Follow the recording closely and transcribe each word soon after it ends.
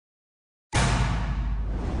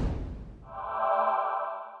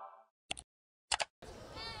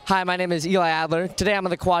Hi, my name is Eli Adler. Today I'm on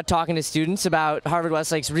the quad talking to students about Harvard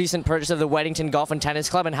Westlake's recent purchase of the Weddington Golf and Tennis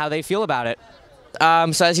Club and how they feel about it.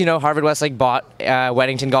 So as you know, Harvard Westlake bought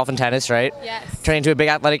Weddington Golf and Tennis, right? Yes. Turned into a big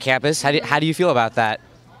athletic campus. How do you feel about that?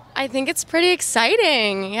 I think it's pretty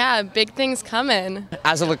exciting. Yeah, big things coming.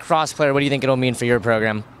 As a lacrosse player, what do you think it'll mean for your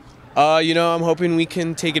program? I'm hoping we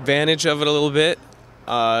can take advantage of it a little bit.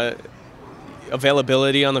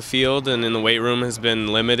 Availability on the field and in the weight room has been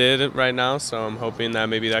limited right now, so I'm hoping that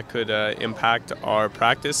maybe that could impact our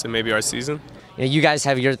practice and maybe our season. You guys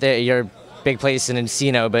have your big place in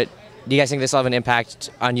Encino, but do you guys think this will have an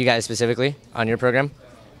impact on you guys specifically, on your program?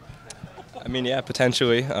 I mean, yeah,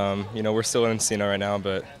 potentially. We're still in Encino right now,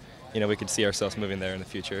 but we could see ourselves moving there in the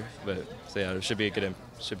future. So yeah, it should be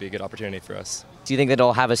a good opportunity for us. Do you think that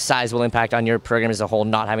it'll have a sizable impact on your program as a whole,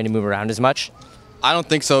 not having to move around as much? I don't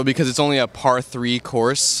think so, because it's only a par 3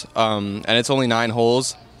 course, and it's only 9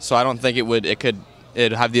 holes. So I don't think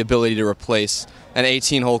it'd have the ability to replace an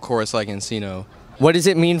 18-hole course like Encino. What does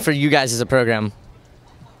it mean for you guys as a program?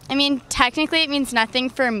 I mean, technically it means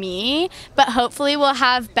nothing for me, but hopefully we'll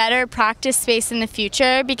have better practice space in the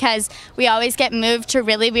future, because we always get moved to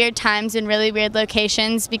really weird times and really weird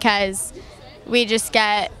locations because we just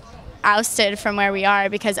get ousted from where we are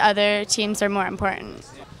because other teams are more important.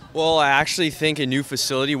 Well, I actually think a new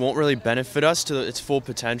facility won't really benefit us to its full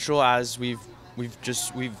potential, as the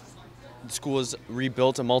school has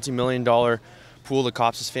rebuilt a multi-million-dollar pool, the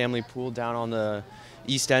Copsis family pool, down on the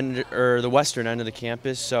east end or the western end of the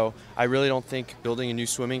campus. So I really don't think building a new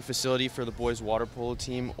swimming facility for the boys water polo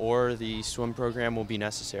team or the swim program will be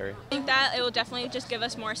necessary. I think that it will definitely just give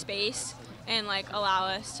us more space and allow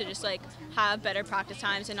us to just have better practice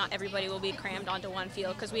times, and not everybody will be crammed onto one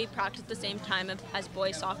field, because we practice at the same time as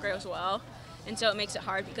boys soccer as well, and so it makes it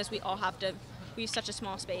hard because we have such a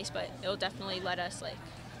small space, but it will definitely let us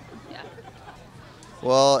yeah.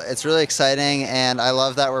 Well, it's really exciting, and I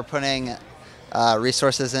love that we're putting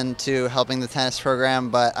resources into helping the tennis program,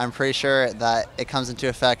 but I'm pretty sure that it comes into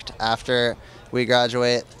effect after we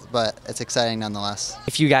graduate, but it's exciting nonetheless.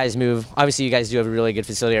 If you guys move, obviously you guys do have a really good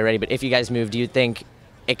facility already, but if you guys move, do you think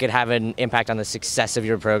it could have an impact on the success of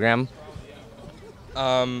your program?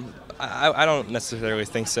 I don't necessarily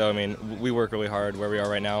think so. I mean, we work really hard where we are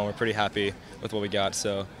right now, and we're pretty happy with what we got,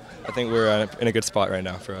 so I think we're in a good spot right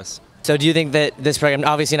now for us. So do you think that this program,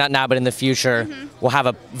 obviously not now, but in the future, will have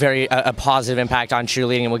a positive impact on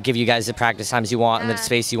cheerleading and will give you guys the practice times you want and the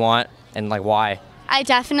space you want, and why? I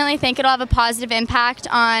definitely think it'll have a positive impact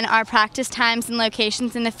on our practice times and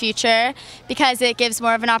locations in the future, because it gives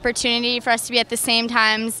more of an opportunity for us to be at the same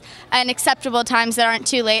times and acceptable times that aren't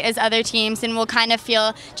too late as other teams, and we'll kind of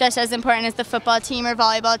feel just as important as the football team or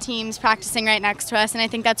volleyball teams practicing right next to us, and I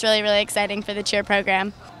think that's really, really exciting for the cheer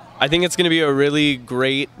program. I think it's going to be a really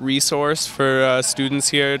great resource for students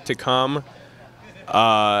here to come.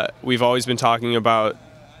 We've always been talking about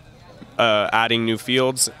adding new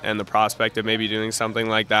fields and the prospect of maybe doing something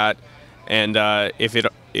like that, and if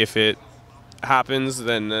it happens,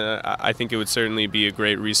 then I think it would certainly be a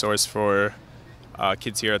great resource for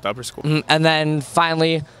kids here at the upper school. And then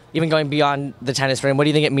finally, even going beyond the tennis program, what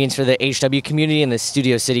do you think it means for the HW community and the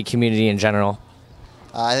Studio City community in general?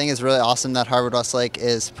 I think it's really awesome that Harvard Westlake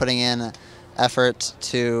is putting in effort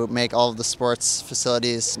to make all of the sports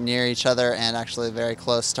facilities near each other and actually very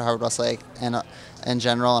close to Harvard Westlake in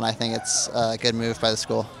general, and I think it's a good move by the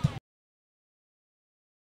school.